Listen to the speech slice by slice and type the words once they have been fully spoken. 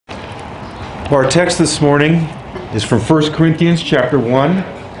Well, our text this morning is from 1 Corinthians chapter 1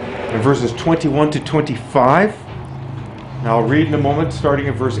 and verses 21 to 25. Now I'll read in a moment starting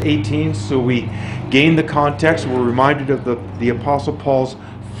at verse 18 so we gain the context. We're reminded of the Apostle Paul's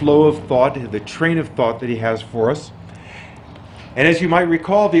flow of thought, the train of thought that he has for us. And as you might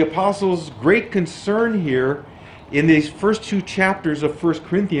recall, the Apostle's great concern here in these first two chapters of 1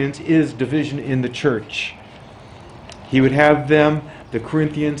 Corinthians is division in the church. He would have them, the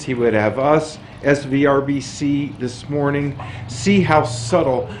Corinthians, he would have us, SVRBC this morning, see how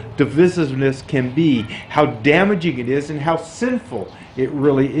subtle divisiveness can be, how damaging it is, and how sinful it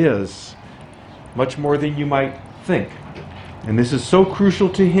really is. Much more than you might think. And this is so crucial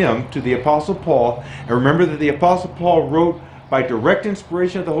to him, to the Apostle Paul. And remember that the Apostle Paul wrote by direct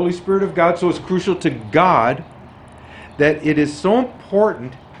inspiration of the Holy Spirit of God, so it's crucial to God that it is so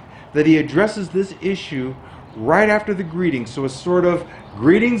important that he addresses this issue right after the greeting. So it's sort of,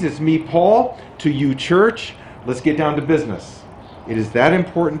 greetings, it's me, Paul, to you, church. Let's get down to business. It is that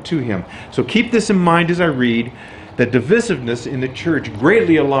important to him. So keep this in mind as I read, that divisiveness in the church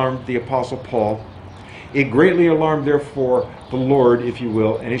greatly alarmed the Apostle Paul. It greatly alarmed, therefore, the Lord, if you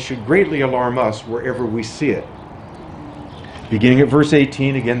will, and it should greatly alarm us wherever we see it. Beginning at verse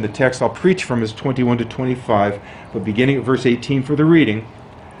 18, again, the text I'll preach from is 21 to 25, but beginning at verse 18 for the reading.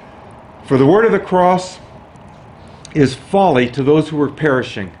 For the word of the cross is folly to those who are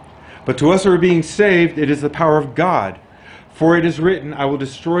perishing, but to us who are being saved it is the power of God. For it is written, I will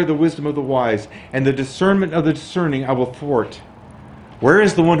destroy the wisdom of the wise, and the discernment of the discerning I will thwart. Where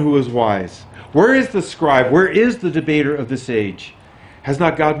is the one who is wise? Where is the scribe? Where is the debater of this age? Has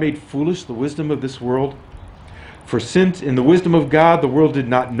not God made foolish the wisdom of this world? For since in the wisdom of God the world did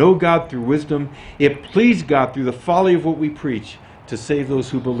not know God through wisdom, it pleased God through the folly of what we preach to save those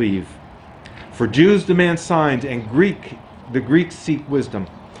who believe. For Jews demand signs, and the Greeks seek wisdom.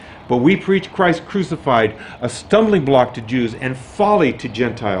 But we preach Christ crucified, a stumbling block to Jews and folly to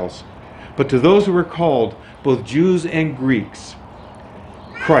Gentiles. But to those who are called, both Jews and Greeks,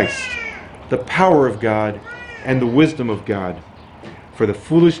 Christ, the power of God and the wisdom of God. For the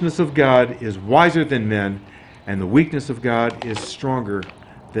foolishness of God is wiser than men, and the weakness of God is stronger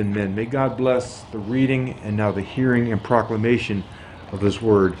than men. May God bless the reading and now the hearing and proclamation of His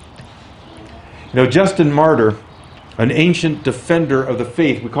word. You know, Justin Martyr, an ancient defender of the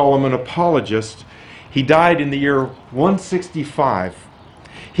faith, we call him an apologist, he died in the year 165.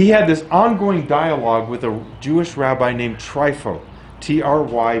 He had this ongoing dialogue with a Jewish rabbi named Trypho,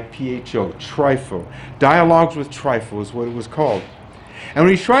 T-R-Y-P-H-O, Trypho. Dialogues with Trypho is what it was called. And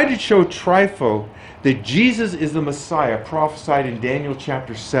when he tried to show Trypho that Jesus is the Messiah prophesied in Daniel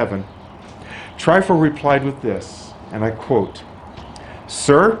chapter 7, Trypho replied with this, and I quote,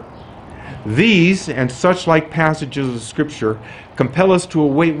 Sir, these and such like passages of Scripture compel us to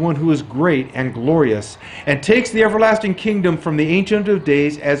await one who is great and glorious, and takes the everlasting kingdom from the Ancient of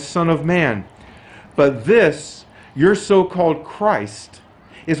Days as Son of Man. But this, your so-called Christ,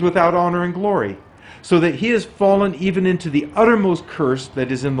 is without honor and glory, so that he has fallen even into the uttermost curse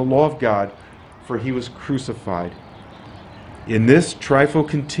that is in the law of God, for he was crucified. In this, Trypho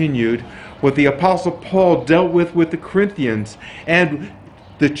continued what the Apostle Paul dealt with the Corinthians, and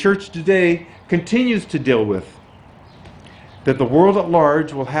the church today continues to deal with. That the world at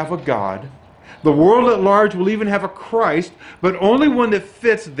large will have a God. The world at large will even have a Christ, but only one that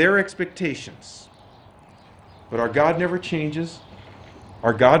fits their expectations. But our God never changes.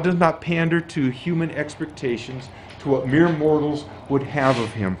 Our God does not pander to human expectations, to what mere mortals would have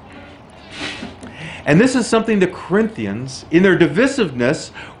of Him. And this is something the Corinthians, in their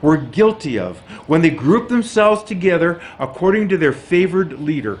divisiveness, were guilty of when they grouped themselves together according to their favored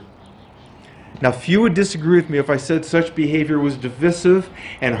leader. Now, few would disagree with me if I said such behavior was divisive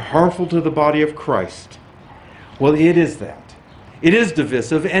and harmful to the body of Christ. Well, it is that. It is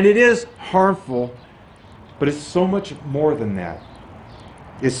divisive and it is harmful, but it's so much more than that.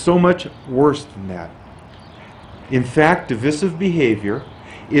 It's so much worse than that. In fact, divisive behavior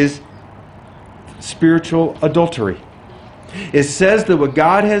is spiritual adultery. It says that what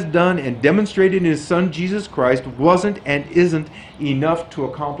God has done and demonstrated in His Son Jesus Christ wasn't and isn't enough to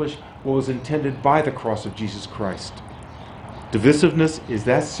accomplish what was intended by the cross of Jesus Christ. Divisiveness is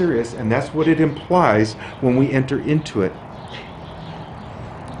that serious, and that's what it implies when we enter into it.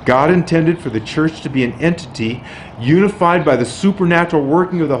 God intended for the church to be an entity unified by the supernatural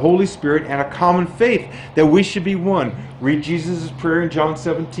working of the Holy Spirit and a common faith, that we should be one. Read Jesus' prayer in John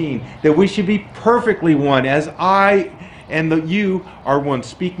 17, that we should be perfectly one, as I and you are one,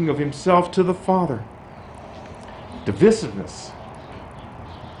 speaking of Himself to the Father. Divisiveness,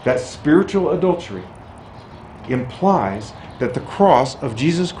 that spiritual adultery, implies that the cross of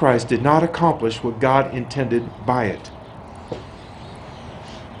Jesus Christ did not accomplish what God intended by it.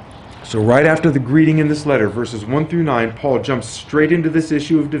 So right after the greeting in this letter, verses 1 through 9, Paul jumps straight into this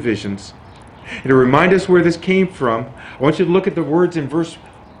issue of divisions. And to remind us where this came from, I want you to look at the words in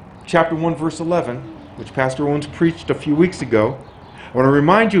chapter 1, verse 11, which Pastor Owens preached a few weeks ago. I want to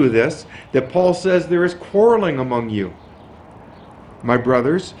remind you of this, that Paul says there is quarreling among you. My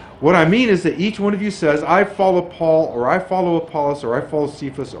brothers, what I mean is that each one of you says, I follow Paul, or I follow Apollos, or I follow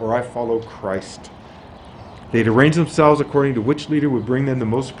Cephas, or I follow Christ. They'd arranged themselves according to which leader would bring them the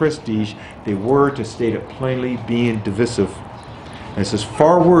most prestige. They were, to state it plainly, being divisive. And this is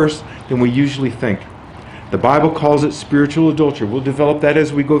far worse than we usually think. The Bible calls it spiritual adultery. We'll develop that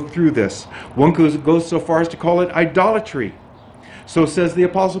as we go through this. One goes so far as to call it idolatry. So says the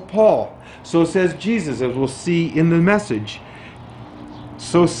Apostle Paul. So says Jesus, as we'll see in the message.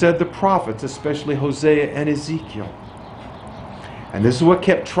 So said the prophets, especially Hosea and Ezekiel. And this is what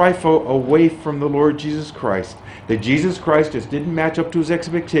kept Trypho away from the Lord Jesus Christ. That Jesus Christ just didn't match up to his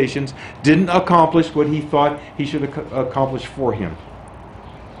expectations, didn't accomplish what he thought he should accomplish for him.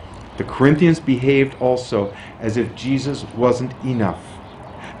 The Corinthians behaved also as if Jesus wasn't enough,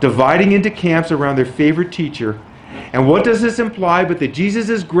 dividing into camps around their favorite teacher. And what does this imply? But that Jesus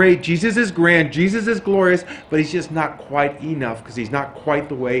is great, Jesus is grand, Jesus is glorious, but he's just not quite enough because he's not quite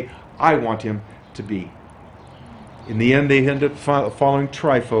the way I want him to be. In the end, they end up following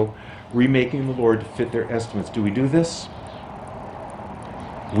Trypho, remaking the Lord to fit their estimates. Do we do this?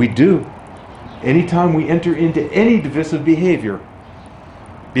 We do. Anytime we enter into any divisive behavior,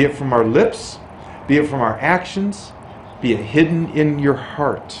 be it from our lips, be it from our actions, be it hidden in your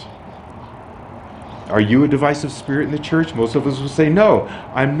heart. Are you a divisive spirit in the church? Most of us will say, no,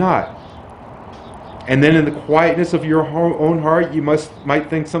 I'm not. And then in the quietness of your own heart, you might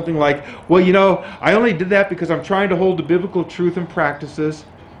think something like, well, I only did that because I'm trying to hold to biblical truth and practices,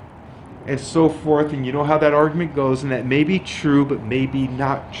 and so forth. And you know how that argument goes, and that may be true, but maybe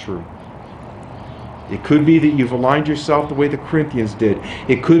not true. It could be that you've aligned yourself the way the Corinthians did.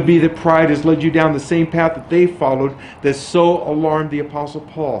 It could be that pride has led you down the same path that they followed that so alarmed the Apostle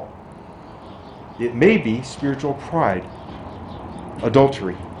Paul. It may be spiritual pride,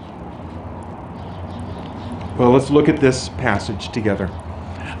 adultery. Well, let's look at this passage together.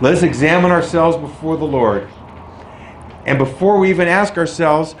 Let's examine ourselves before the Lord. And before we even ask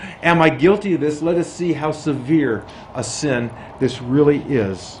ourselves, am I guilty of this? Let us see how severe a sin this really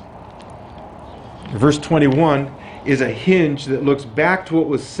is. Verse 21 is a hinge that looks back to what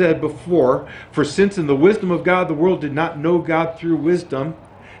was said before. For since in the wisdom of God the world did not know God through wisdom,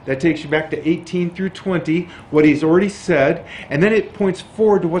 that takes you back to 18 through 20, what he's already said. And then it points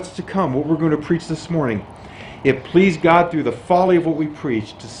forward to what's to come, what we're going to preach this morning. It pleased God through the folly of what we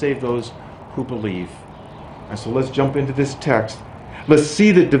preach to save those who believe. And so let's jump into this text. Let's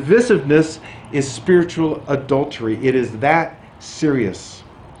see that divisiveness is spiritual adultery. It is that serious.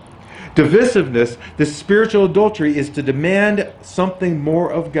 Divisiveness, this spiritual adultery, is to demand something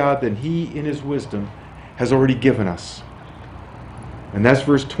more of God than he in his wisdom has already given us. And that's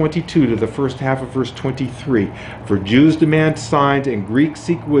verse 22 to the first half of verse 23. For Jews demand signs and Greeks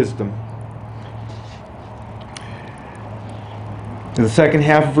seek wisdom. In the second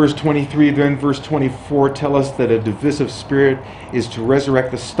half of verse 23, then verse 24 tell us that a divisive spirit is to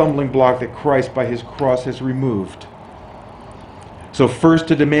resurrect the stumbling block that Christ by his cross has removed. So first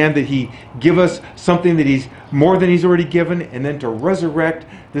to demand that he give us something that he's more than he's already given, and then to resurrect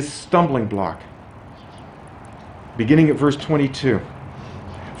this stumbling block. Beginning at verse 22.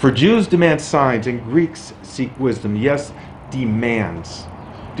 For Jews demand signs and Greeks seek wisdom. Yes, demands.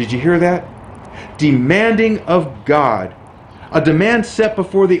 Did you hear that? Demanding of God. A demand set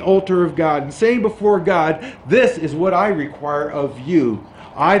before the altar of God, and saying before God, this is what I require of you,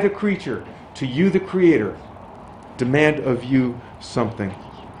 I the creature, to you the creator, demand of you something.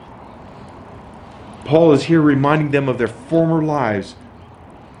 Paul is here reminding them of their former lives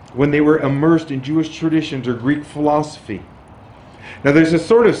when they were immersed in Jewish traditions or Greek philosophy. Now there's a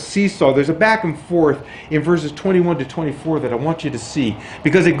sort of seesaw, there's a back and forth in verses 21 to 24 that I want you to see,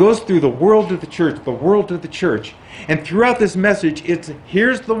 because it goes through the world to the church, the world to the church. And throughout this message, it's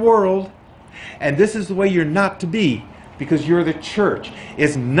here's the world, and this is the way you're not to be, because you're the church.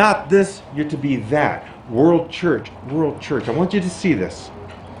 It's not this, you're to be that. World church, world church. I want you to see this.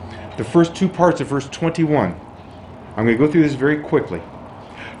 The first two parts of verse 21. I'm going to go through this very quickly.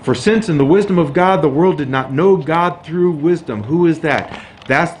 For since in the wisdom of God the world did not know God through wisdom. Who is that?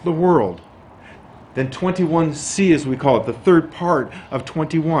 That's the world. Then 21c, as we call it, the third part of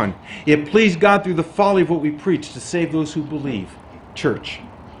 21. It pleased God through the folly of what we preach to save those who believe. Church.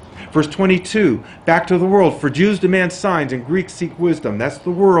 Verse 22, back to the world. For Jews demand signs and Greeks seek wisdom. That's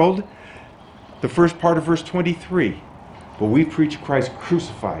the world. The first part of verse 23. But we preach Christ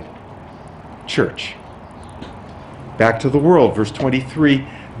crucified. Church. Back to the world. Verse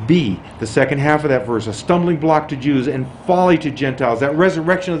 23b, the second half of that verse. A stumbling block to Jews and folly to Gentiles. That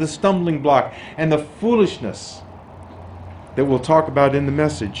resurrection of the stumbling block and the foolishness that we'll talk about in the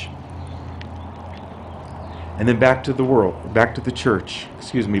message. And then back to the world, back to the church,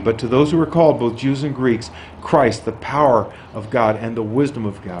 but to those who are called, both Jews and Greeks, Christ, the power of God and the wisdom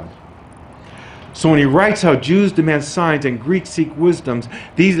of God. So when he writes how Jews demand signs and Greeks seek wisdoms,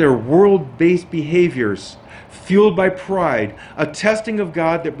 these are world-based behaviors, fueled by pride, a testing of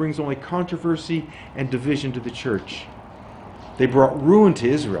God that brings only controversy and division to the church. They brought ruin to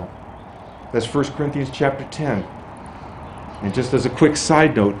Israel. That's 1 Corinthians chapter 10. And just as a quick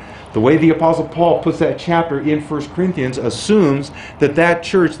side note, the way the Apostle Paul puts that chapter in 1 Corinthians assumes that that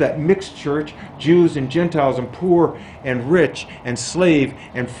church, that mixed church, Jews and Gentiles and poor and rich and slave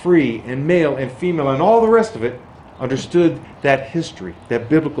and free and male and female and all the rest of it, understood that history, that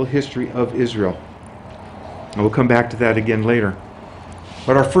biblical history of Israel. And we'll come back to that again later.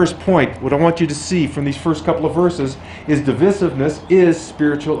 But our first point, what I want you to see from these first couple of verses, is divisiveness is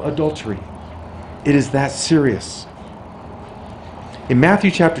spiritual adultery. It is that serious. In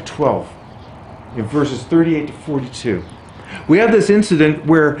Matthew chapter 12, in verses 38 to 42, we have this incident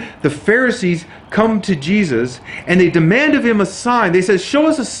where the Pharisees come to Jesus and they demand of him a sign. They say, show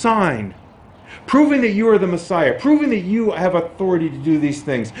us a sign, proving that you are the Messiah, proving that you have authority to do these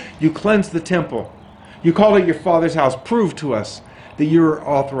things. You cleanse the temple. You call it your Father's house. Prove to us that you're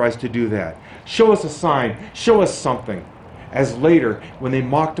authorized to do that. Show us a sign. Show us something. As later, when they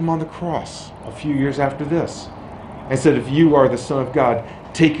mocked him on the cross a few years after this, and said, if you are the Son of God,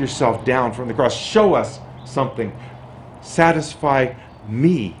 take yourself down from the cross. Show us something. Satisfy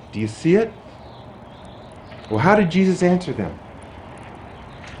me. Do you see it? Well, how did Jesus answer them?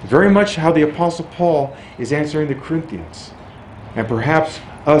 Very much how the Apostle Paul is answering the Corinthians, and perhaps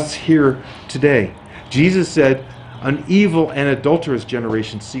us here today. Jesus said, an evil and adulterous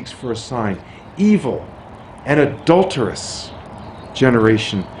generation seeks for a sign. Evil and adulterous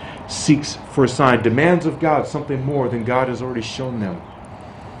generation seeks for a sign, demands of God something more than God has already shown them.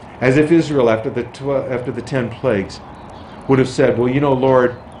 As if Israel, after the 10 plagues, would have said, well, you know,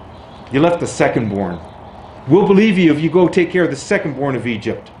 Lord, you left the second-born. We'll believe you if you go take care of the second-born of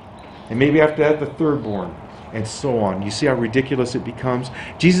Egypt. And maybe after that, the third-born, and so on. You see how ridiculous it becomes?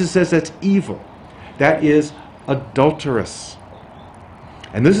 Jesus says that's evil. That is adulterous.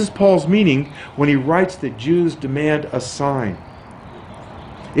 And this is Paul's meaning when he writes that Jews demand a sign.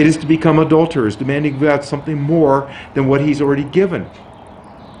 It is to become adulterers, demanding God something more than what he's already given.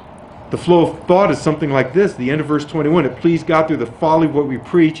 The flow of thought is something like this. The end of verse 21, it pleased God through the folly of what we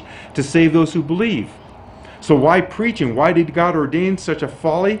preach to save those who believe. So why preaching? Why did God ordain such a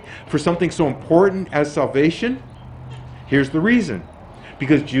folly for something so important as salvation? Here's the reason.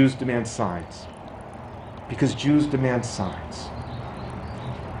 Because Jews demand signs. Because Jews demand signs.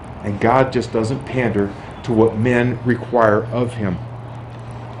 And God just doesn't pander to what men require of him.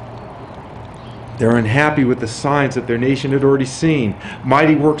 They're unhappy with the signs that their nation had already seen.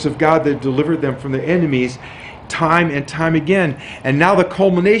 Mighty works of God that delivered them from their enemies time and time again. And now the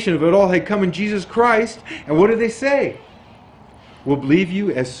culmination of it all had come in Jesus Christ. And what did they say? We'll believe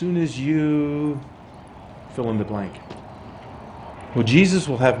you as soon as you fill in the blank. Well, Jesus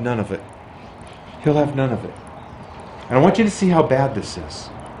will have none of it. He'll have none of it. And I want you to see how bad this is.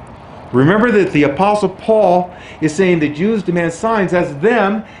 Remember that the Apostle Paul is saying the Jews demand signs. That's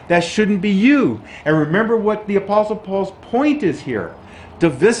them. That shouldn't be you. And remember what the Apostle Paul's point is here.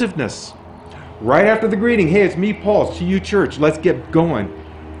 Divisiveness. Right after the greeting, hey, it's me, Paul. It's to you, church. Let's get going.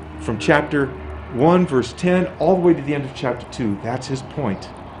 From chapter 1, verse 10, all the way to the end of chapter 2. That's his point.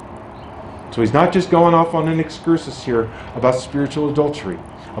 So he's not just going off on an excursus here about spiritual adultery,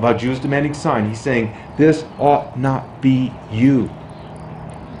 about Jews demanding sign. He's saying this ought not be you.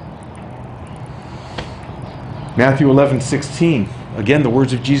 Matthew 11:16, again the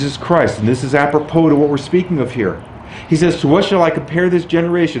words of Jesus Christ, and this is apropos to what we're speaking of here. He says, to what shall I compare this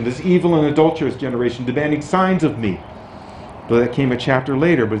generation, this evil and adulterous generation, demanding signs of me? Though that came a chapter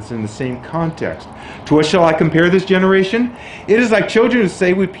later, but it's in the same context. To what shall I compare this generation? It is like children who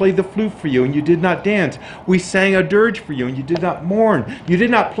say, we played the flute for you, and you did not dance. We sang a dirge for you, and you did not mourn. You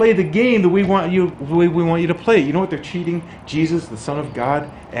did not play the game that we want you to play. You know what they're cheating Jesus, the Son of God,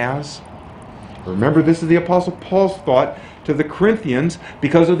 as? Remember, this is the Apostle Paul's thought to the Corinthians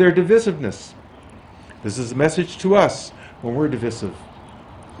because of their divisiveness. This is a message to us when we're divisive,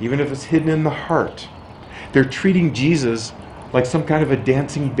 even if it's hidden in the heart. They're treating Jesus like some kind of a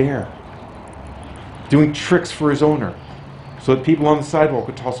dancing bear, doing tricks for his owner so that people on the sidewalk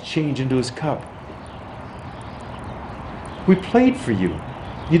would toss change into his cup. We played for you.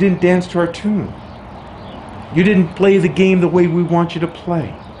 You didn't dance to our tune. You didn't play the game the way we want you to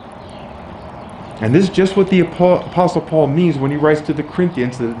play. And this is just what the Apostle Paul means when he writes to the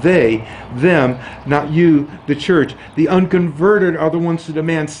Corinthians, that they, them, not you, the church, the unconverted are the ones who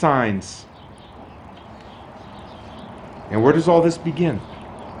demand signs. And where does all this begin?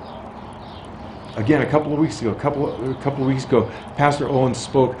 Again, a couple of weeks ago, Pastor Owen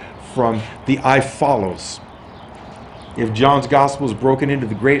spoke from the I follows. If John's gospel is broken into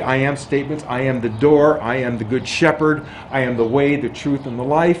the great I am statements, I am the door, I am the good shepherd, I am the way, the truth, and the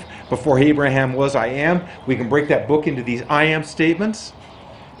life. Before Abraham was, I am. We can break that book into these I am statements.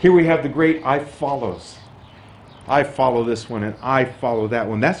 Here we have the great I follows. I follow this one and I follow that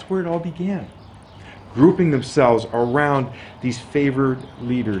one. That's where it all began. Grouping themselves around these favored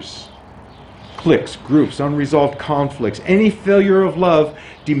leaders. Cliques, groups, unresolved conflicts, any failure of love,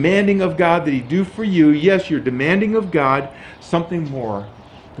 demanding of God that He do for you. Yes, you're demanding of God something more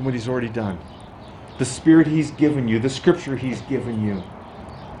than what He's already done. The Spirit He's given you, the Scripture He's given you,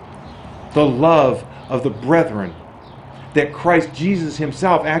 the love of the brethren that Christ Jesus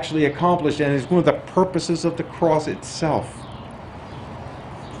Himself actually accomplished, and is one of the purposes of the cross itself.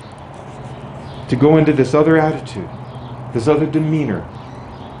 To go into this other attitude, this other demeanor,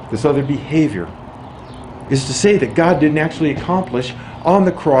 this other behavior, is to say that God didn't actually accomplish on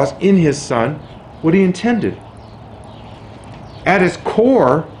the cross in His Son what He intended. At its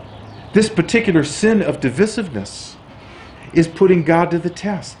core, this particular sin of divisiveness is putting God to the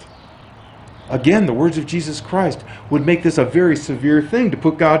test. Again, the words of Jesus Christ would make this a very severe thing, to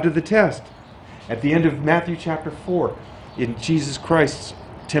put God to the test. At the end of Matthew chapter 4, in Jesus Christ's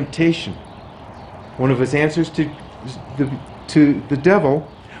temptation, one of His answers to the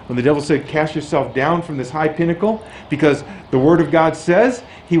devil, when the devil said, cast yourself down from this high pinnacle, because the Word of God says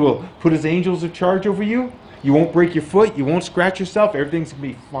He will put His angels in charge over you. You won't break your foot. You won't scratch yourself. Everything's going to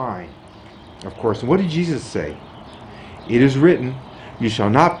be fine. Of course. And what did Jesus say? It is written, you shall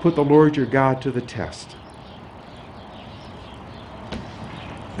not put the Lord your God to the test.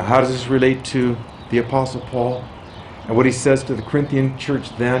 Now, how does this relate to the Apostle Paul and what he says to the Corinthian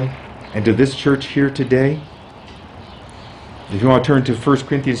church then and to this church here today? If you want to turn to 1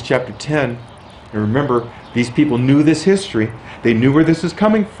 Corinthians chapter 10, and remember, these people knew this history. They knew where this is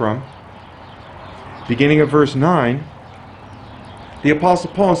coming from. Beginning at verse 9, the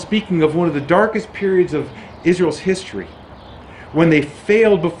Apostle Paul is speaking of one of the darkest periods of Israel's history, when they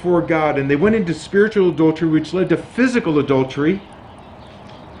failed before God and they went into spiritual adultery, which led to physical adultery.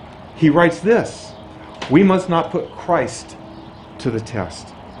 He writes this: we must not put Christ to the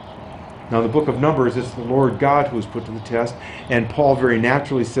test. Now, in the book of Numbers, it's the Lord God who is put to the test, and Paul very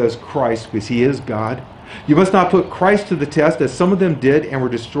naturally says Christ, because He is God. You must not put Christ to the test, as some of them did and were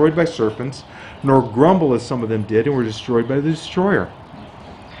destroyed by serpents, nor grumble as some of them did and were destroyed by the destroyer.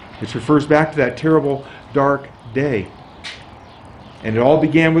 Which refers back to that terrible, dark day. And it all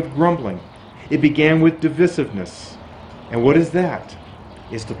began with grumbling. It began with divisiveness. And what is that?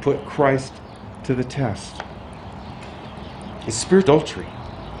 It's to put Christ to the test. It's spiritual adultery.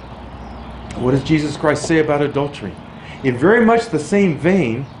 What does Jesus Christ say about adultery? In very much the same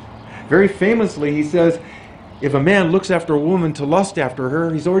vein, very famously, He says, if a man looks after a woman to lust after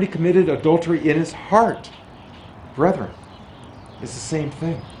her, he's already committed adultery in his heart. Brethren, it's the same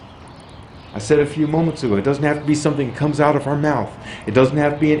thing. I said a few moments ago, it doesn't have to be something that comes out of our mouth. It doesn't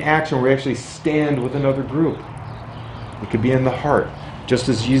have to be an action where we actually stand with another group. It could be in the heart, just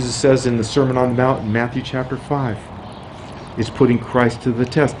as Jesus says in the Sermon on the Mount in Matthew chapter 5. It's putting Christ to the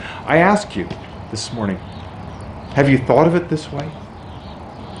test. I ask you this morning, have you thought of it this way?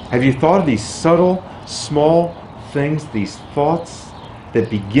 Have you thought of these subtle, small things, these thoughts that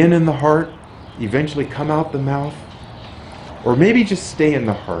begin in the heart, eventually come out the mouth? Or maybe just stay in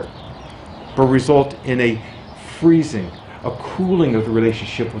the heart, but result in a freezing, a cooling of the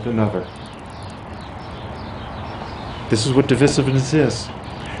relationship with another. This is what divisiveness is.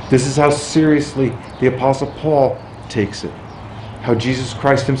 This is how seriously the Apostle Paul takes it. How Jesus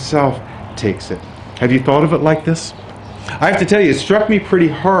Christ Himself takes it. Have you thought of it like this? I have to tell you, it struck me pretty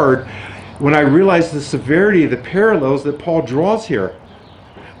hard when I realized the severity of the parallels that Paul draws here.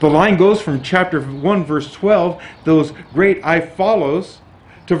 The line goes from chapter 1, verse 12, those great I follows,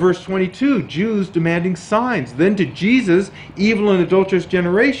 to verse 22, Jews demanding signs. Then to Jesus, evil and adulterous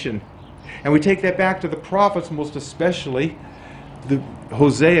generation. And we take that back to the prophets, most especially the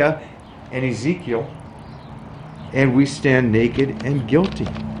Hosea and Ezekiel, and we stand naked and guilty.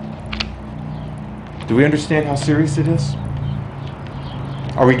 Do we understand how serious it is?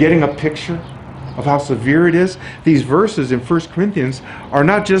 Are we getting a picture of how severe it is? These verses in 1 Corinthians are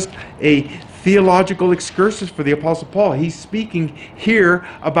not just a theological excursus for the Apostle Paul. He's speaking here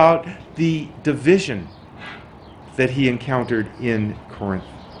about the division that he encountered in Corinth.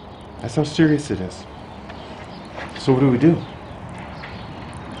 That's how serious it is. So what do?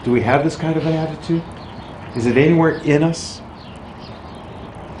 Do we have this kind of an attitude? Is it anywhere in us?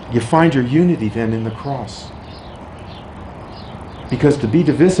 You find your unity then in the cross. Because to be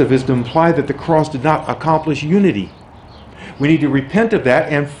divisive is to imply that the cross did not accomplish unity. We need to repent of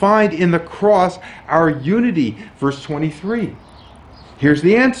that and find in the cross our unity. Verse 23. Here's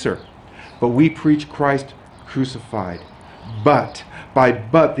the answer. But we preach Christ crucified. But, by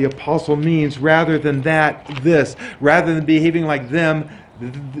but, the apostle means rather than that, this. Rather than behaving like them,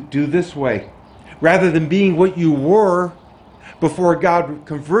 do this way. Rather than being what you were before God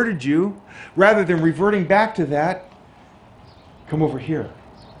converted you, rather than reverting back to that, come over here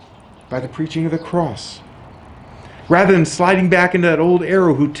by the preaching of the cross. Rather than sliding back into that old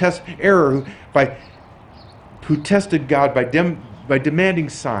error who tested God by demanding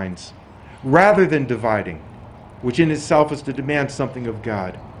signs, rather than dividing, which in itself is to demand something of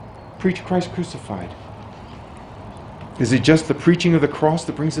God. Preach Christ crucified. Is it just the preaching of the cross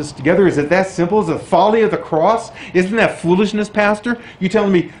that brings us together? Is it that simple? Is it the folly of the cross? Isn't that foolishness, Pastor? You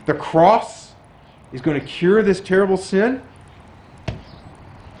telling me the cross is going to cure this terrible sin?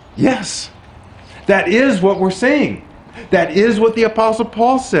 Yes. That is what we're saying. That is what the Apostle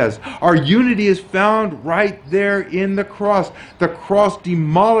Paul says. Our unity is found right there in the cross. The cross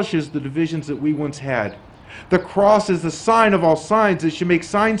demolishes the divisions that we once had. The cross is the sign of all signs that should make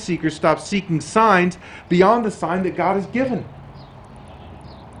sign seekers stop seeking signs beyond the sign that God has given.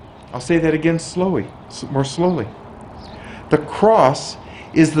 I'll say that again more slowly. The cross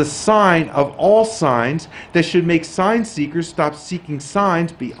is the sign of all signs that should make sign seekers stop seeking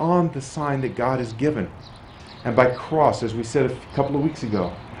signs beyond the sign that God has given. And by cross, as we said a couple of weeks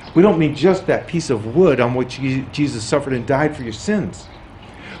ago, we don't mean just that piece of wood on which Jesus suffered and died for your sins.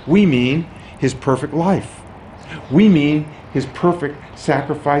 We mean his perfect life. We mean his perfect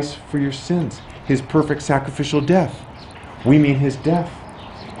sacrifice for your sins, his perfect sacrificial death. We mean his death,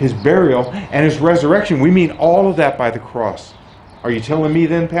 his burial, and his resurrection. We mean all of that by the cross. Are you telling me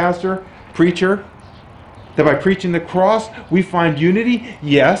then, pastor, preacher, that by preaching the cross we find unity?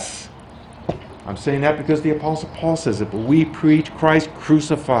 Yes. I'm saying that because the Apostle Paul says it, but we preach Christ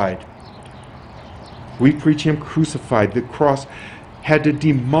crucified. We preach him crucified. The cross had to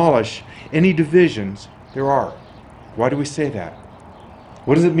demolish any divisions there are. Why do we say that?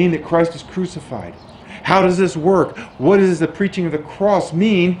 What does it mean that Christ is crucified? How does this work? What does the preaching of the cross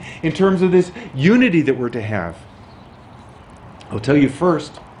mean in terms of this unity that we're to have? I'll tell you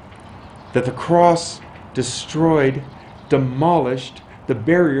first that the cross destroyed, demolished the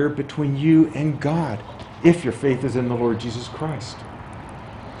barrier between you and God if your faith is in the Lord Jesus Christ.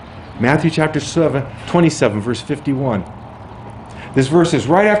 Matthew chapter 27, verse 51. This verse is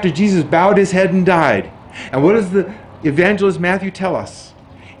right after Jesus bowed his head and died. And what does the evangelist Matthew tell us?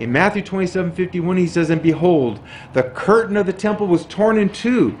 In Matthew 27:51, he says, "And behold, the curtain of the temple was torn in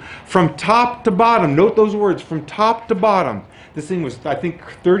two from top to bottom." Note those words, from top to bottom. This thing was, I think,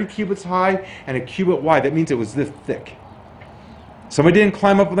 30 cubits high and a cubit wide. That means it was this thick. Somebody didn't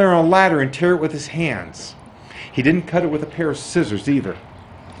climb up there on a ladder and tear it with his hands. He didn't cut it with a pair of scissors either.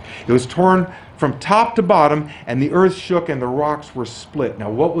 It was torn from top to bottom, and the earth shook and the rocks were split. Now,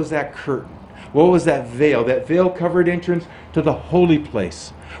 what was that curtain? What was that veil? That veil-covered entrance to the holy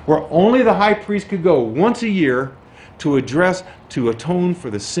place, where only the high priest could go once a year to atone for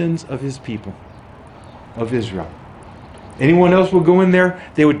the sins of his people, of Israel. Anyone else would go in there,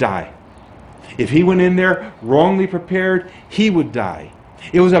 they would die. If he went in there wrongly prepared, he would die.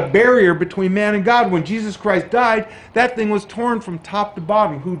 It was a barrier between man and God. When Jesus Christ died, that thing was torn from top to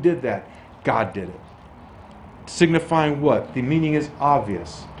bottom. Who did that? God did it. Signifying what? The meaning is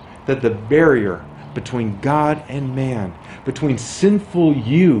obvious. That the barrier between God and man, between sinful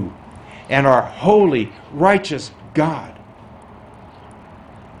you and our holy, righteous God,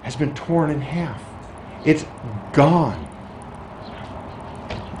 has been torn in half. It's gone.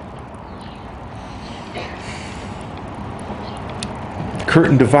 The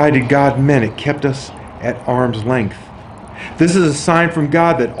curtain divided God and men. It kept us at arm's length. This is a sign from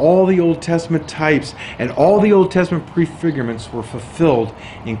God that all the Old Testament types and all the Old Testament prefigurements were fulfilled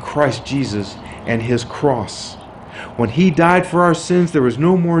in Christ Jesus and his cross. When he died for our sins, there was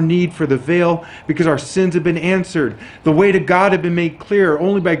no more need for the veil because our sins had been answered. The way to God had been made clear.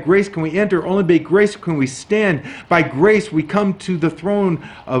 Only by grace can we enter. Only by grace can we stand. By grace we come to the throne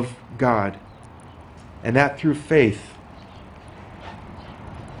of God. And that through faith.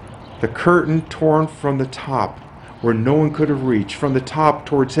 The curtain torn from the top, where no one could have reached, from the top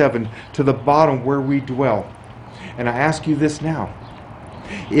towards heaven to the bottom where we dwell. And I ask you this now.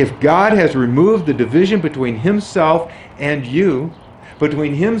 If God has removed the division between himself and you,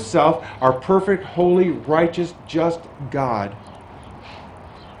 between himself, our perfect, holy, righteous, just God,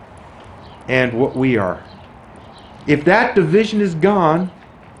 and what we are, if that division is gone,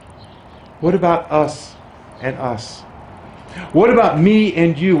 what about us and us? What about me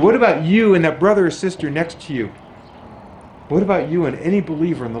and you? What about you and that brother or sister next to you? What about you and any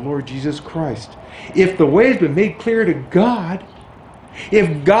believer in the Lord Jesus Christ? If the way has been made clear to God,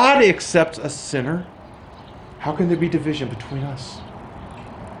 if God accepts a sinner, how can there be division between us?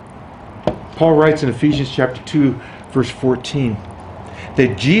 Paul writes in Ephesians chapter 2, verse 14,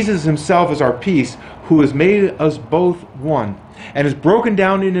 that Jesus himself is our peace, who has made us both one, and has broken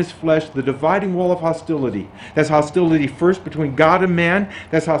down in his flesh the dividing wall of hostility. That's hostility first between God and man.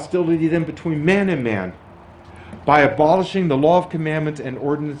 That's hostility then between man and man. By abolishing the law of commandments and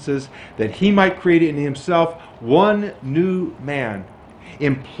ordinances, that he might create in himself one new man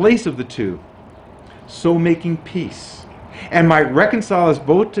in place of the two, so making peace, and might reconcile us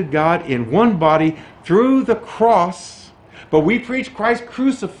both to God in one body through the cross. But we preach Christ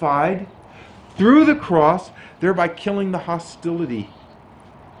crucified through the cross, thereby killing the hostility.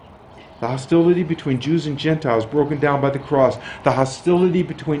 The hostility between Jews and Gentiles broken down by the cross. The hostility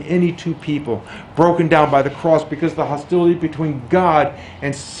between any two people broken down by the cross, because the hostility between God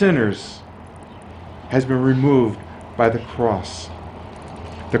and sinners has been removed by the cross.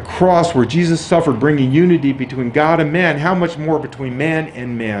 The cross where Jesus suffered, bringing unity between God and man, how much more between man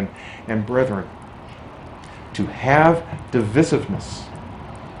and brethren? To have divisiveness.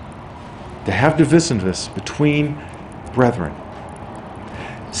 To have divisiveness between brethren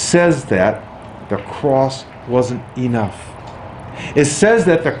says that the cross wasn't enough. It says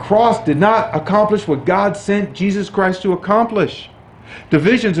that the cross did not accomplish what God sent Jesus Christ to accomplish.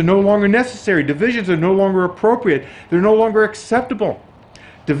 Divisions are no longer necessary. Divisions are no longer appropriate. They're no longer acceptable.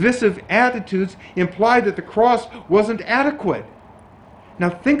 Divisive attitudes imply that the cross wasn't adequate. Now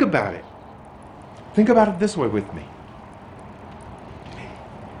think about it. Think about it this way with me.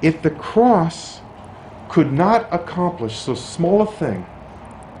 If the cross could not accomplish so small a thing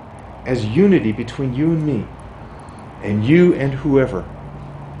as unity between you and me, and you and whoever,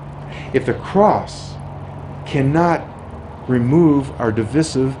 if the cross cannot remove our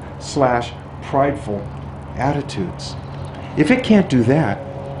divisive / prideful attitudes, if it can't do that,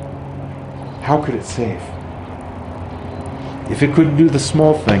 how could it save? If it couldn't do the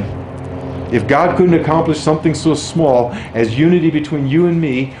small thing, if God couldn't accomplish something so small as unity between you and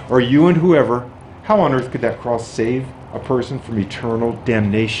me, or you and whoever, how on earth could that cross save a person from eternal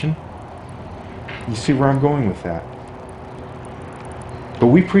damnation? You see where I'm going with that? But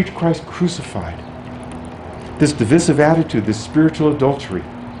we preach Christ crucified. This divisive attitude, this spiritual adultery,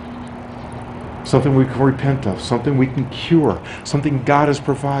 something we can repent of, something we can cure, something God has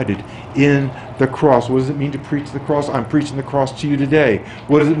provided in the cross. What does it mean to preach the cross? I'm preaching the cross to you today.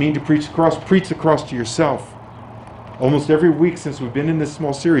 What does it mean to preach the cross? Preach the cross to yourself. Almost every week since we've been in this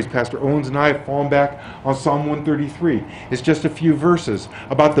small series, Pastor Owens and I have fallen back on Psalm 133. It's just a few verses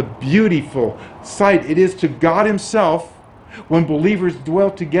about the beautiful sight it is to God himself when believers dwell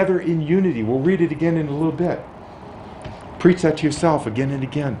together in unity. We'll read it again in a little bit. Preach that to yourself again and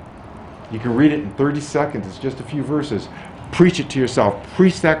again. You can read it in 30 seconds. It's just a few verses. Preach it to yourself.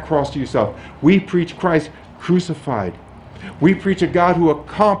 Preach that cross to yourself. We preach Christ crucified. We preach a God who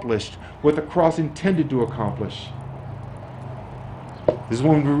accomplished what the cross intended to accomplish. This is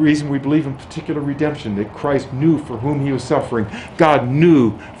one reason we believe in particular redemption, that Christ knew for whom he was suffering. God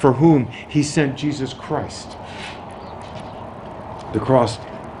knew for whom he sent Jesus Christ. The cross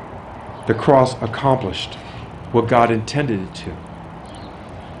accomplished what God intended it to.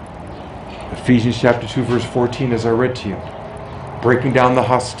 Ephesians chapter 2, verse 14, as I read to you. Breaking down the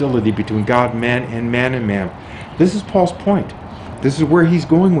hostility between God and man. This is Paul's point. This is where he's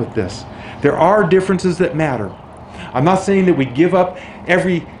going with this. There are differences that matter. I'm not saying that we give up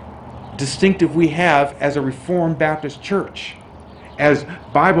every distinctive we have as a Reformed Baptist church, as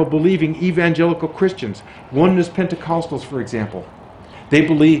Bible-believing evangelical Christians, Oneness Pentecostals, for example. They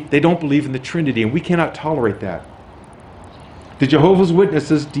don't believe in the Trinity, and we cannot tolerate that. The Jehovah's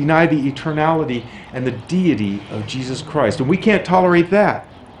Witnesses deny the eternality and the deity of Jesus Christ, and we can't tolerate that.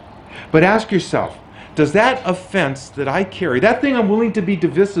 But ask yourself, does that offense that I carry, that thing I'm willing to be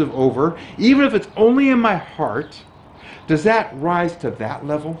divisive over, even if it's only in my heart, does that rise to that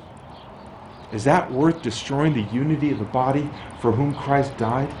level? Is that worth destroying the unity of the body for whom Christ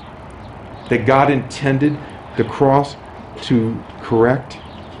died? That God intended the cross to correct?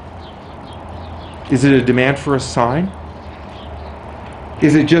 Is it a demand for a sign?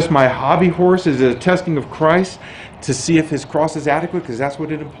 Is it just my hobby horse? Is it a testing of Christ to see if his cross is adequate? Because that's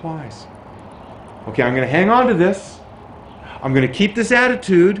what it implies. Okay, I'm going to hang on to this. I'm going to keep this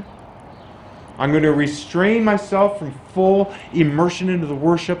attitude. I'm going to restrain myself from full immersion into the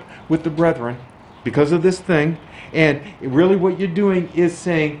worship with the brethren because of this thing. And really what you're doing is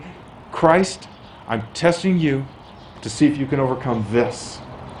saying, Christ, I'm testing you to see if you can overcome this.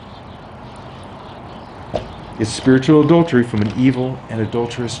 It's spiritual adultery from an evil and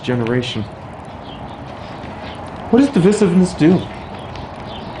adulterous generation. What does divisiveness do?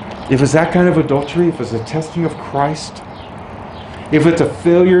 If it's that kind of adultery, if it's a testing of Christ, if it's a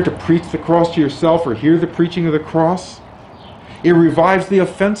failure to preach the cross to yourself or hear the preaching of the cross, it revives the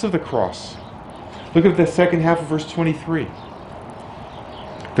offense of the cross. Look at the second half of verse 23.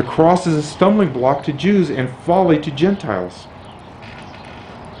 The cross is a stumbling block to Jews and folly to Gentiles.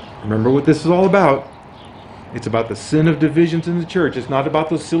 Remember what this is all about. It's about the sin of divisions in the church. It's not about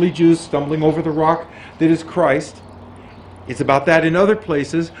those silly Jews stumbling over the rock that is Christ. It's about that in other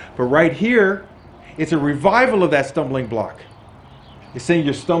places. But right here, it's a revival of that stumbling block. It's saying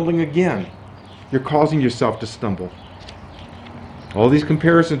you're stumbling again. You're causing yourself to stumble. All these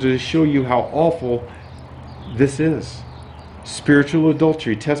comparisons are to show you how awful this is. Spiritual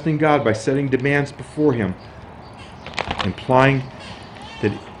adultery, testing God by setting demands before Him, implying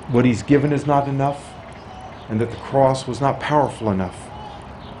that what He's given is not enough, and that the cross was not powerful enough.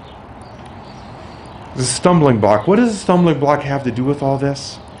 The stumbling block. What does a stumbling block have to do with all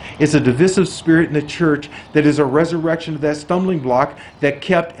this? It's a divisive spirit in the church that is a resurrection of that stumbling block that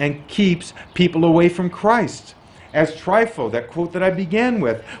kept and keeps people away from Christ. As Trypho, that quote that I began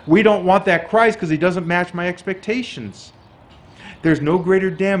with, we don't want that Christ because he doesn't match my expectations. There's no greater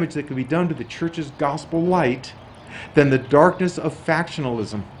damage that can be done to the church's gospel light than the darkness of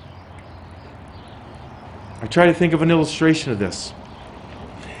factionalism. I try to think of an illustration of this.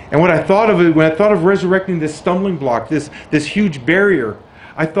 And when I thought of resurrecting this stumbling block, this huge barrier,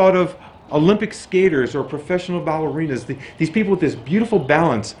 I thought of Olympic skaters or professional ballerinas, these people with this beautiful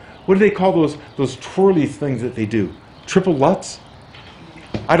balance. What do they call those twirly things that they do? Triple Lutz?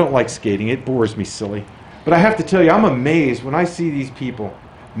 I don't like skating. It bores me silly. But I have to tell you, I'm amazed when I see these people,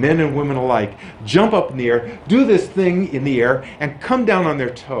 men and women alike, jump up in the air, do this thing in the air, and come down on their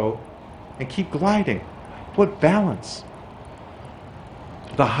toe and keep gliding. What balance?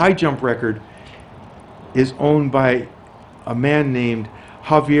 The high jump record is owned by a man named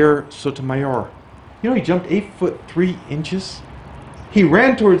Javier Sotomayor. You know, he jumped 8'3". He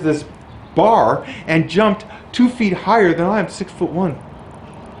ran towards this bar and jumped 2 feet higher than I am, 6'1".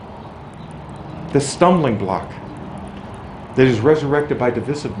 The stumbling block that is resurrected by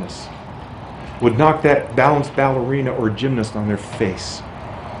divisiveness would knock that balanced ballerina or gymnast on their face.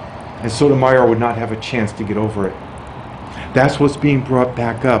 And Sotomayor would not have a chance to get over it. That's what's being brought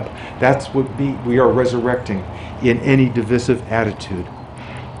back up. That's what we are resurrecting in any divisive attitude.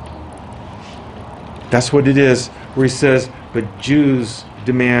 That's what it is where he says, but Jews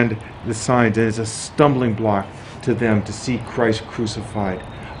demand the signs, and it's a stumbling block to them to see Christ crucified.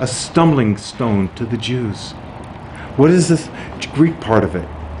 A stumbling stone to the Jews. What is this Greek part of it?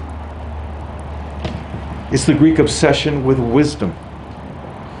 It's the Greek obsession with wisdom.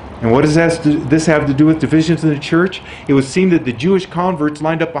 And what does this have to do with divisions in the church? It would seem that the Jewish converts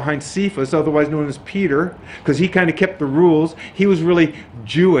lined up behind Cephas, otherwise known as Peter, because he kind of kept the rules. He was really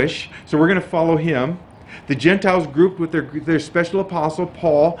Jewish, so we're going to follow him. The Gentiles grouped with their special apostle,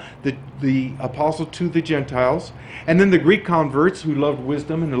 Paul, the apostle to the Gentiles. And then the Greek converts who loved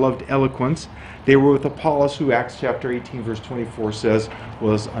wisdom and who loved eloquence, they were with Apollos, who Acts chapter 18, verse 24 says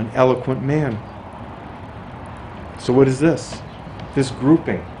was an eloquent man. So what is this? This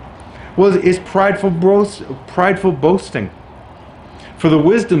grouping. Well, it's prideful boasting. For the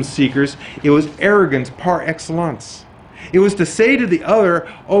wisdom seekers, it was arrogance par excellence. It was to say to the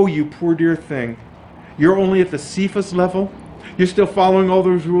other, oh, you poor dear thing, you're only at the Cephas level. You're still following all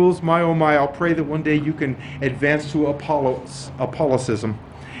those rules. My, oh my, I'll pray that one day you can advance to Apollonism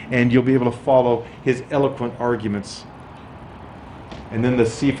and you'll be able to follow his eloquent arguments. And then the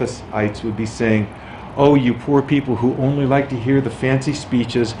Cephasites would be saying, oh, you poor people who only like to hear the fancy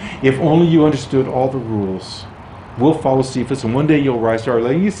speeches, if only you understood all the rules. We'll follow Cephas, and one day you'll rise to our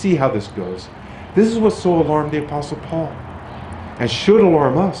level. You see how this goes. This is what so alarmed the Apostle Paul, and should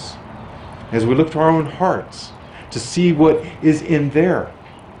alarm us as we look to our own hearts to see what is in there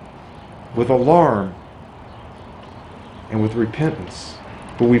with alarm and with repentance.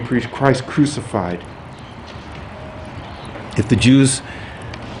 But we preach Christ crucified. If the Jews,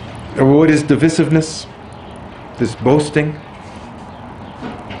 or what is divisiveness? This boasting.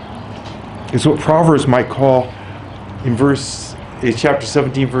 It's what Proverbs might call, in chapter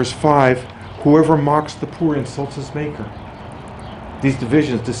 17, verse 5, whoever mocks the poor insults his maker. These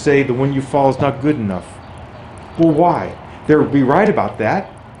divisions to say the one you follow is not good enough. Well, why? They would be right about that.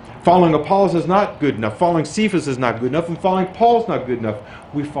 Following Apollos is not good enough. Following Cephas is not good enough. And following Paul is not good enough.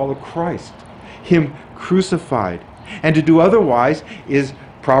 We follow Christ, Him crucified. And to do otherwise is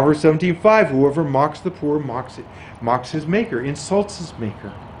Proverbs 17:5. Whoever mocks the poor mocks his maker, insults his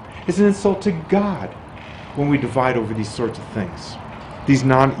maker. It's an insult to God when we divide over these sorts of things, these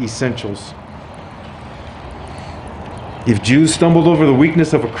non-essentials. If Jews stumbled over the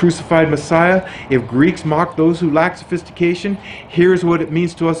weakness of a crucified Messiah, if Greeks mocked those who lack sophistication, here's what it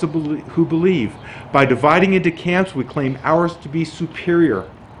means to us who believe. By dividing into camps, we claim ours to be superior.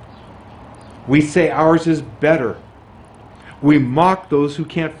 We say ours is better. We mock those who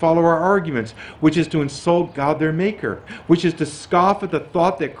can't follow our arguments, which is to insult God their Maker, which is to scoff at the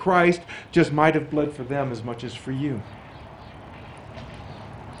thought that Christ just might have bled for them as much as for you.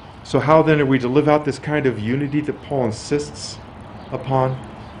 So how then are we to live out this kind of unity that Paul insists upon?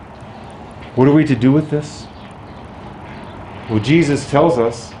 What are we to do with this? Well, Jesus tells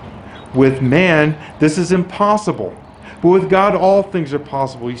us, with man, this is impossible. But with God, all things are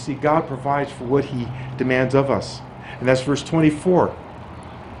possible. You see, God provides for what He demands of us. And that's verse 24.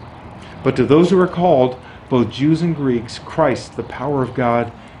 But to those who are called, both Jews and Greeks, Christ, the power of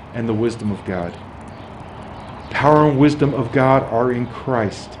God and the wisdom of God. Power and wisdom of God are in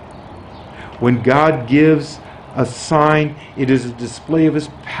Christ. When God gives a sign, it is a display of His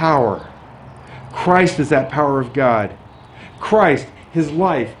power. Christ is that power of God. Christ, His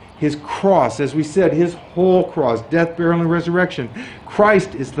life, His cross, as we said, His whole cross, death, burial, and resurrection.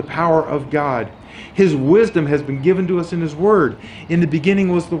 Christ is the power of God. His wisdom has been given to us in His Word. In the beginning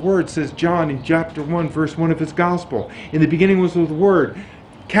was the Word, says John in chapter 1, verse 1 of his Gospel. In the beginning was the Word,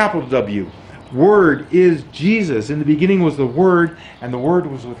 capital W. Word is Jesus. In the beginning was the Word, and the Word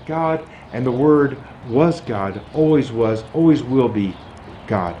was with God, and the Word was God, always was, always will be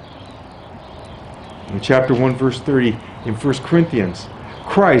God. In chapter 1, verse 30, in 1 Corinthians,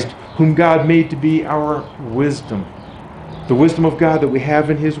 Christ, whom God made to be our wisdom. The wisdom of God that we have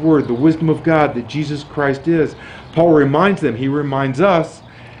in His Word, the wisdom of God that Jesus Christ is. Paul reminds them, he reminds us,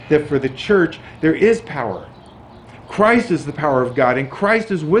 that for the church there is power. Christ is the power of God, and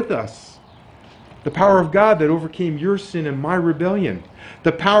Christ is with us. The power of God that overcame your sin and my rebellion.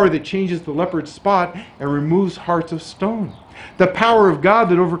 The power that changes the leopard's spot and removes hearts of stone. The power of God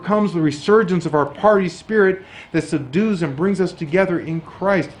that overcomes the resurgence of our party spirit that subdues and brings us together in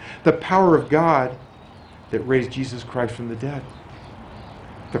Christ. The power of God that raised Jesus Christ from the dead.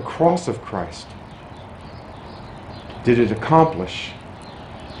 The cross of Christ. Did it accomplish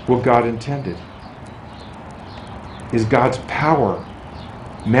what God intended? Is God's power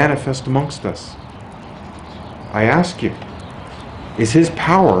manifest amongst us? I ask you, is His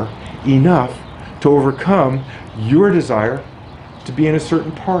power enough to overcome your desire to be in a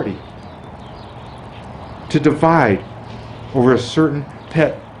certain party? To divide over a certain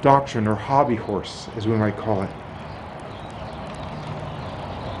pet doctrine or hobby horse, as we might call it.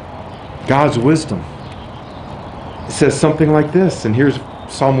 God's wisdom. It says something like this, and here's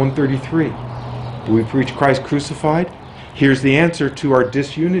Psalm 133. Do we preach Christ crucified? Here's the answer to our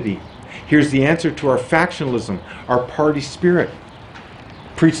disunity. Here's the answer to our factionalism, our party spirit.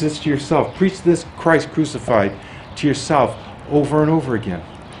 Preach this to yourself. Preach this Christ crucified to yourself over and over again.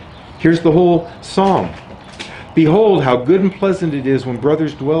 Here's the whole psalm. Behold how good and pleasant it is when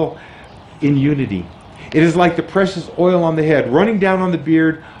brothers dwell in unity. It is like the precious oil on the head, running down on the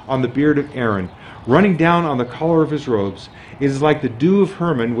beard of Aaron, running down on the collar of his robes. It is like the dew of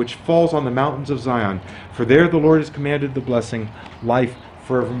Hermon, which falls on the mountains of Zion. For there the Lord has commanded the blessing, life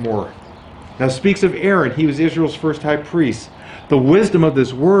forevermore. Now it speaks of Aaron. He was Israel's first high priest. The wisdom of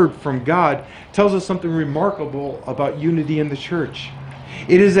this word from God tells us something remarkable about unity in the church.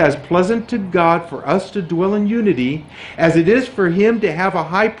 It is as pleasant to God for us to dwell in unity as it is for Him to have a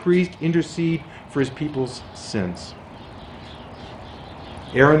high priest intercede for His people's sins.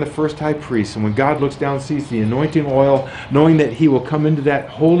 Aaron, the first high priest, and when God looks down and sees the anointing oil, knowing that He will come into that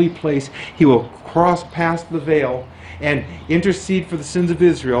holy place, He will cross past the veil and intercede for the sins of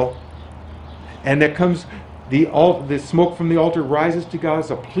Israel, and that comes, the smoke from the altar rises to God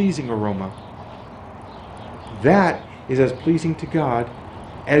as a pleasing aroma. That is as pleasing to God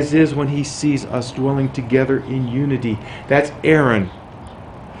as is when He sees us dwelling together in unity. That's Aaron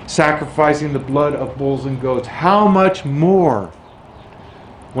sacrificing the blood of bulls and goats. How much more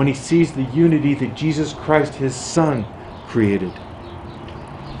when He sees the unity that Jesus Christ, His Son, created.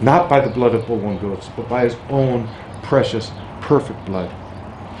 Not by the blood of bulls and goats, but by His own precious, perfect blood.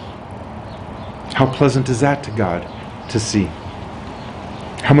 How pleasant is that to God to see?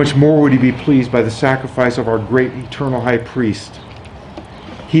 How much more would he be pleased by the sacrifice of our great eternal high priest?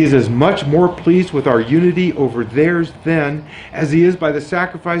 He is as much more pleased with our unity over theirs then as he is by the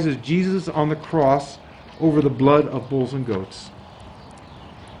sacrifices of Jesus on the cross over the blood of bulls and goats.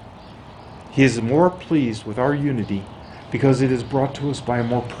 He is more pleased with our unity because it is brought to us by a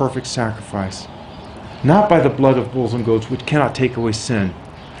more perfect sacrifice. Not by the blood of bulls and goats, which cannot take away sin,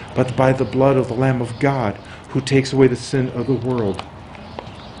 but by the blood of the Lamb of God, who takes away the sin of the world.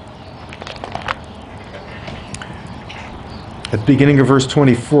 At the beginning of verse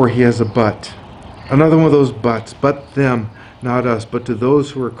 24, he has a but. Another one of those buts. But them, not us, but to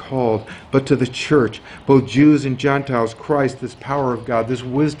those who are called, but to the church, both Jews and Gentiles, Christ, this power of God, this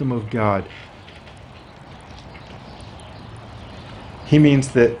wisdom of God. He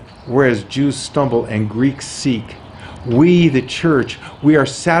means that whereas Jews stumble and Greeks seek, we, the church, we are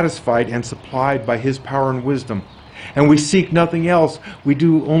satisfied and supplied by his power and wisdom. And we seek nothing else. We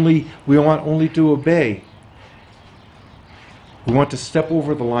want only to obey. We want to step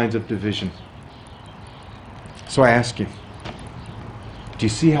over the lines of division. So I ask you, do you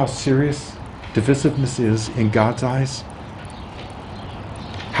see how serious divisiveness is in God's eyes?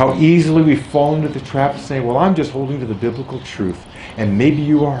 How easily we fall into the trap of saying, well, I'm just holding to the biblical truth. And maybe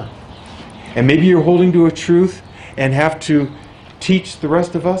you are. And maybe you're holding to a truth and have to teach the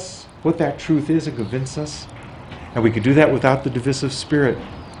rest of us what that truth is and convince us. And we could do that without the divisive spirit.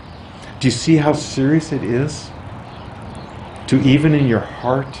 Do you see how serious it is? To even in your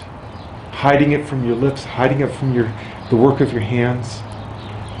heart, hiding it from your lips, hiding it from the work of your hands,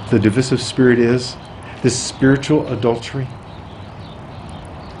 the divisive spirit is this spiritual adultery.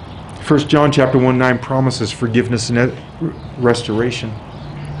 1 John chapter 1:9 promises forgiveness and restoration.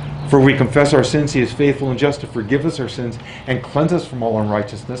 For we confess our sins, he is faithful and just to forgive us our sins and cleanse us from all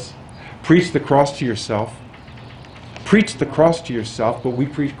unrighteousness. Preach the cross to yourself. Preach the cross to yourself, but we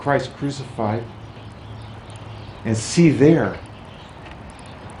preach Christ crucified. And see there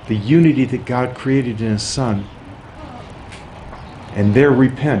the unity that God created in his Son. And there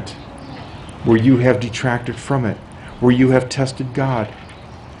repent where you have detracted from it, where you have tested God,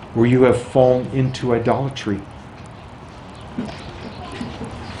 where you have fallen into idolatry.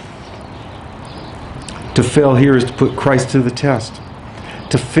 To fail here is to put Christ to the test.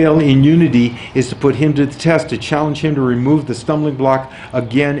 To fail in unity is to put him to the test, to challenge him to remove the stumbling block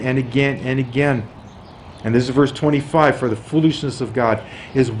again and again and again. And this is verse 25. For the foolishness of God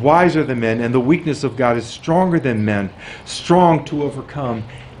is wiser than men, and the weakness of God is stronger than men, strong to overcome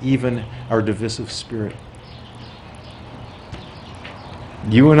even our divisive spirit.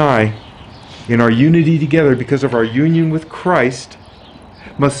 You and I, in our unity together because of our union with Christ,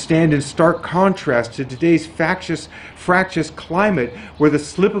 must stand in stark contrast to today's fractious climate where the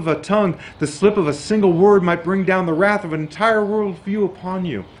slip of a tongue, the slip of a single word might bring down the wrath of an entire worldview upon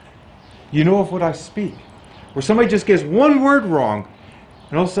you. You know of what I speak. Where somebody just gets one word wrong,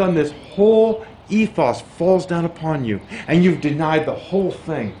 and all of a sudden this whole ethos falls down upon you, and you've denied the whole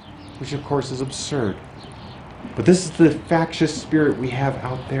thing, which of course is absurd. But this is the factious spirit we have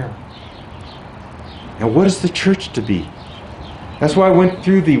out there. Now what is the church to be? That's why I went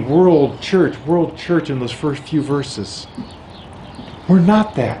through the world church in those first few verses. We're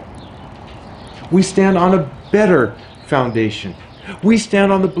not that. We stand on a better foundation. We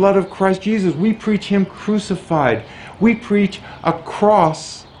stand on the blood of Christ Jesus. We preach him crucified. We preach a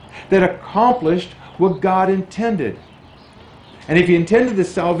cross that accomplished what God intended. And if he intended the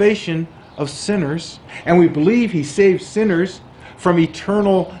salvation of sinners, and we believe he saved sinners from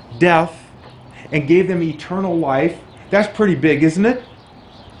eternal death and gave them eternal life, that's pretty big, isn't it?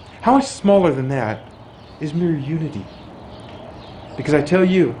 How much smaller than that is mere unity? Because I tell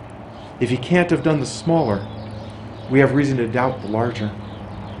you, if he can't have done the smaller, we have reason to doubt the larger.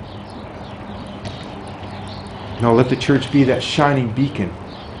 Now let the church be that shining beacon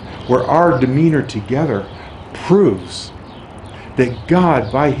where our demeanor together proves that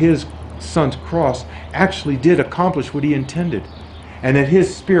God, by his Son's cross, actually did accomplish what he intended, and that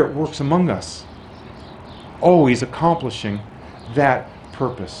his Spirit works among us, always accomplishing that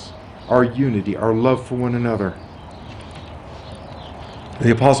purpose, our unity, our love for one another.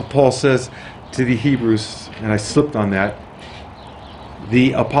 The Apostle Paul says to the Hebrews, and I slipped on that,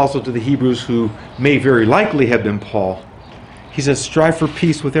 the apostle to the Hebrews, who may very likely have been Paul, he says, strive for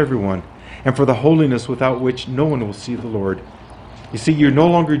peace with everyone, and for the holiness without which no one will see the Lord. You see, you're no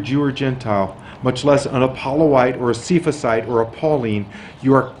longer Jew or Gentile, much less an Apollowite or a Cephasite or a Pauline.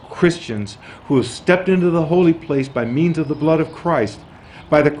 You are Christians who have stepped into the holy place by means of the blood of Christ,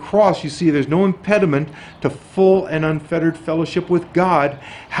 By the cross, you see, there's no impediment to full and unfettered fellowship with God.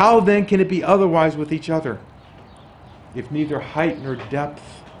 How then can it be otherwise with each other? If neither height nor depth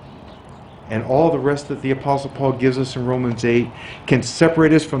and all the rest that the Apostle Paul gives us in Romans 8 can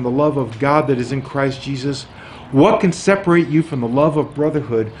separate us from the love of God that is in Christ Jesus, what can separate you from the love of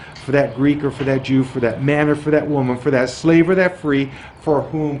brotherhood for that Greek or for that Jew, for that man or for that woman, for that slave or that free, for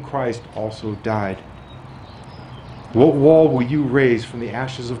whom Christ also died? What wall will you raise from the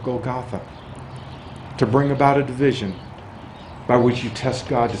ashes of Golgotha to bring about a division by which you test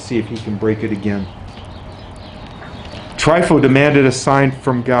God to see if He can break it again? Trypho demanded a sign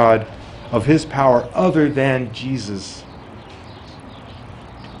from God of His power other than Jesus.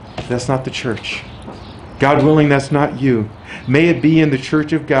 That's not the church. God willing, that's not you. May it be in the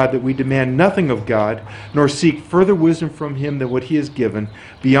church of God that we demand nothing of God, nor seek further wisdom from Him than what He has given,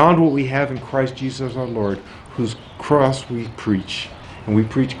 beyond what we have in Christ Jesus our Lord, whose cross we preach. And we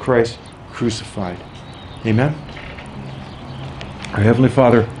preach Christ crucified. Amen? Our Heavenly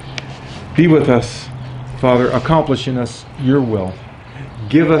Father, be with us. Father, accomplish in us your will.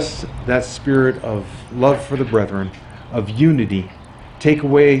 Give us that spirit of love for the brethren, of unity. Take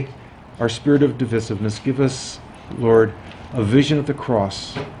away our spirit of divisiveness. Give us, Lord, a vision of the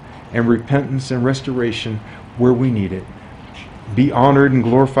cross and repentance and restoration where we need it. Be honored and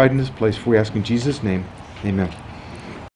glorified in this place, for we ask in Jesus' name. Amen.